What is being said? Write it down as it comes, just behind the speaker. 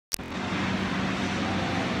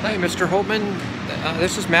Hi, Mr. Holtman.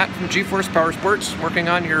 This is Matt from G-Force Power Sports, working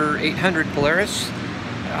on your 800 Polaris.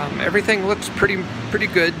 Everything looks pretty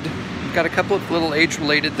good. We've got a couple of little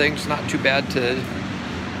age-related things, not too bad to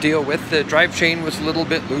deal with. The drive chain was a little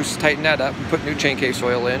bit loose, tightened that up and put new chain case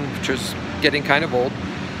oil in, which is getting kind of old.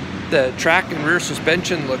 The track and rear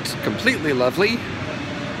suspension looks completely lovely.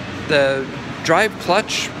 The drive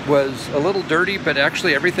clutch was a little dirty, but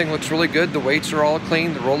actually everything looks really good. The weights are all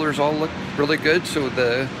clean, the rollers all look really good, so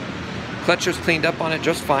the clutch is cleaned up on it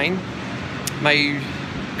just fine. My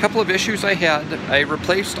couple of issues I had, I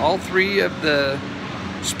replaced all three of the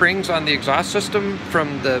springs on the exhaust system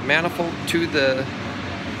from the manifold to the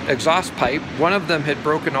exhaust pipe. One of them had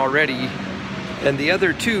broken already, and the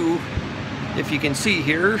other two, if you can see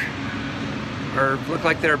here, look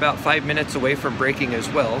like they're about 5 minutes away from breaking as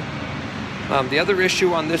well. The other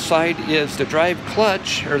issue on this side is the drive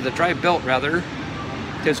clutch, or the drive belt rather,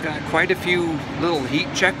 has got quite a few little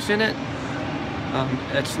heat checks in it.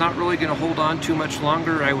 It's not really going to hold on too much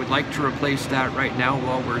longer. I would like to replace that right now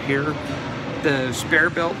while we're here. The spare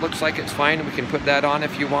belt looks like it's fine. We can put that on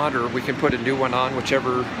if you want, or we can put a new one on,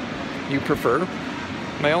 whichever you prefer.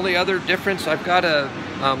 My only other difference, I've got a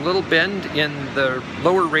little bend in the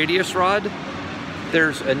lower radius rod.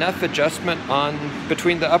 There's enough adjustment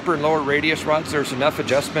between the upper and lower radius rods, there's enough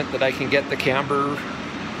adjustment that I can get the camber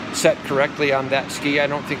set correctly on that ski. I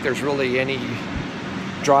don't think there's really any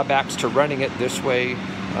drawbacks to running it this way. You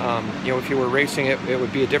know, if you were racing it, it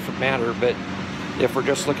would be a different matter, but if we're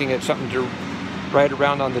just looking at something to ride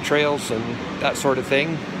around on the trails and that sort of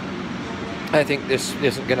thing, I think this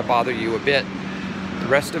isn't going to bother you a bit. The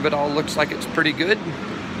rest of it all looks like it's pretty good.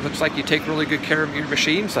 Looks like you take really good care of your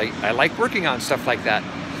machines. I like working on stuff like that.